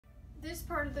This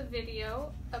part of the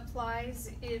video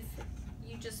applies if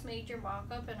you just made your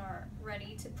mock-up and are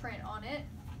ready to print on it,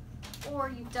 or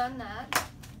you've done that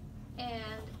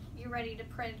and you're ready to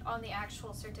print on the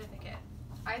actual certificate.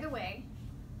 Either way,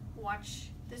 watch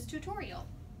this tutorial.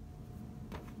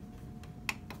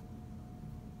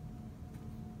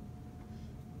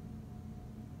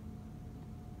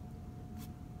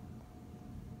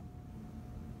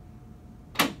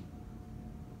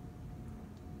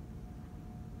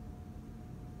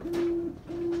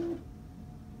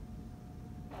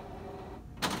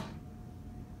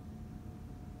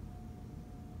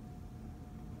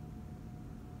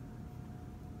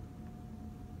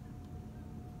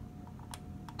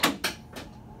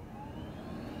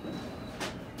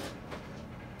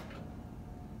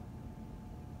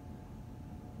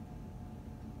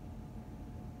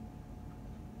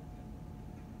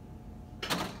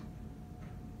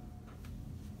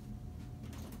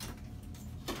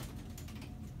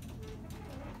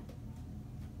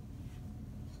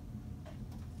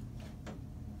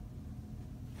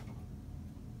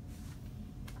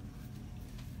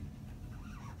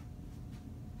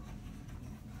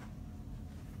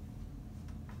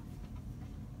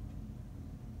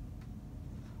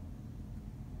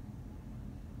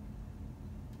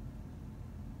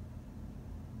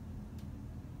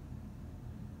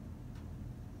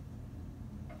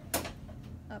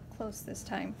 Up close this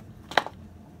time.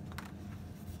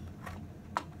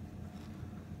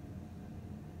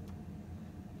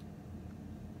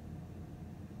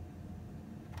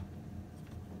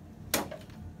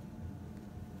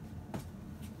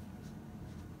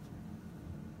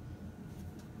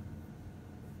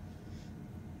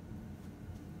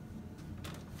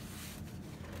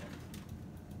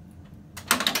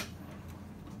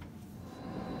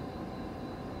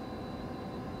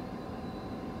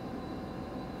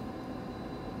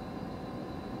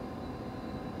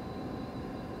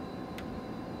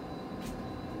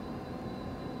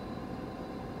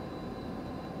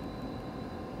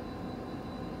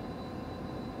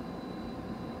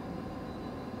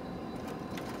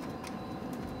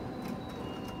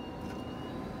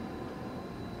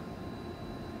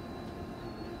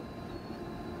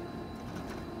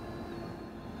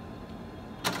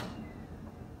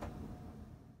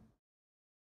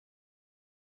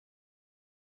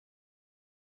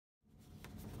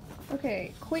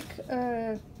 Okay, quick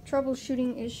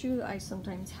troubleshooting issue I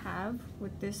sometimes have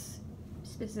with this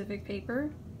specific paper.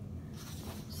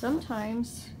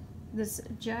 Sometimes this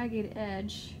jagged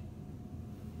edge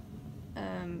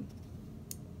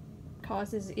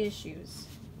causes issues.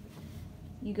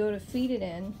 You go to feed it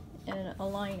in and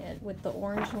align it with the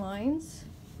orange lines,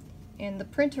 and the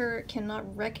printer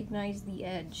cannot recognize the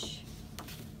edge,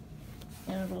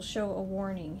 and it will show a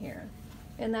warning here.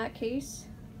 In that case,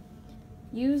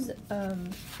 use the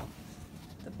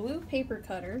blue paper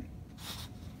cutter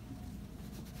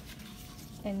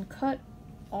and cut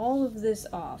all of this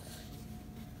off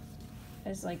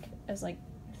as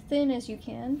thin as you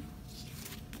can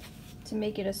to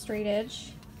make it a straight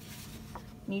edge.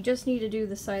 And you just need to do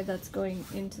the side that's going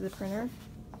into the printer,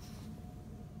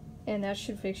 and that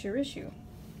should fix your issue.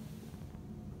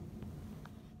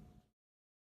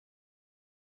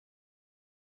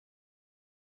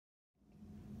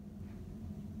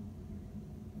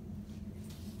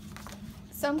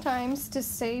 Sometimes, to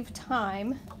save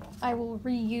time, I will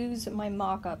reuse my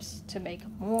mock-ups to make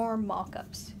more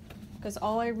mock-ups, because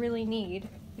all I really need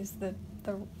is the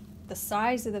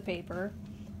size of the paper.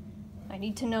 I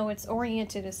need to know it's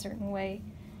oriented a certain way,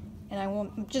 and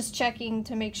I'm just checking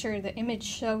to make sure the image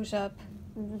shows up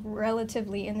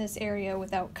relatively in this area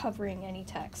without covering any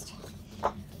text.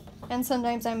 And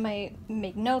sometimes I might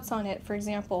make notes on it. For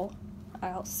example,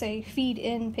 I'll say feed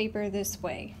in paper this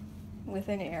way with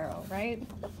an arrow, right?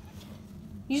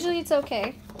 Usually it's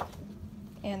okay,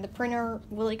 and the printer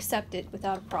will accept it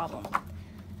without a problem.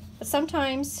 But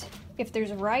sometimes, if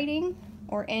there's writing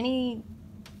or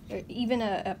even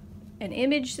an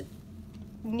image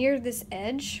near this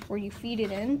edge where you feed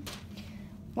it in,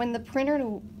 when the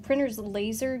printer's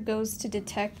laser goes to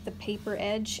detect the paper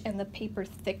edge and the paper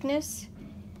thickness,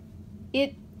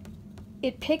 it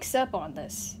picks up on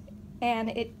this, and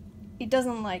it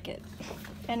doesn't like it.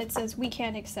 And it says, we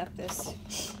can't accept this.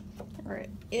 Or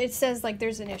it says like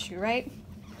there's an issue, right?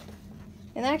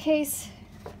 In that case,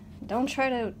 don't try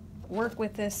to work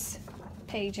with this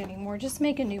page anymore. Just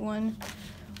make a new one,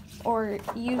 or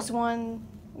use one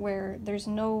where there's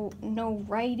no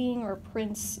writing or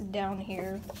prints down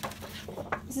here.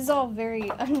 This is all very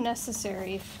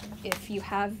unnecessary if you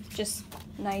have just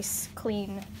nice,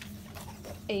 clean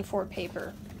A4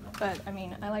 paper. But I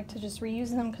mean, I like to just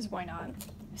reuse them because why not?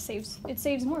 it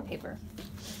saves more paper.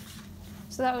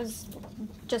 So that was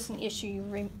just an issue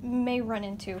you may run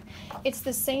into. It's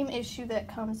the same issue that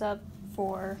comes up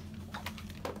for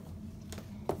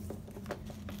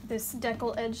this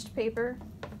deckle-edged paper.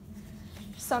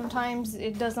 Sometimes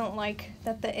it doesn't like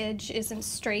that the edge isn't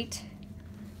straight,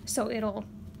 so it'll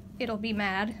be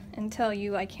mad and tell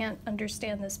you, I can't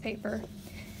understand this paper.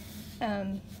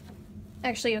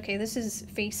 Actually, okay, this is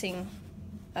facing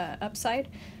upside,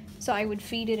 so I would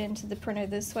feed it into the printer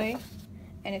this way,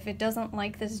 and if it doesn't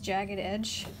like this jagged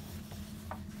edge,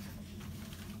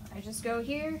 I just go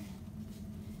here,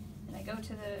 and I go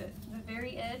to the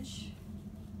very edge,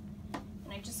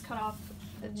 and I just cut off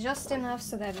just enough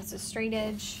so that it's a straight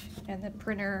edge, and the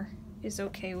printer is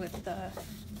okay with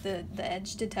the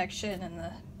edge detection and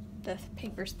the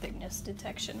paper's thickness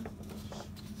detection.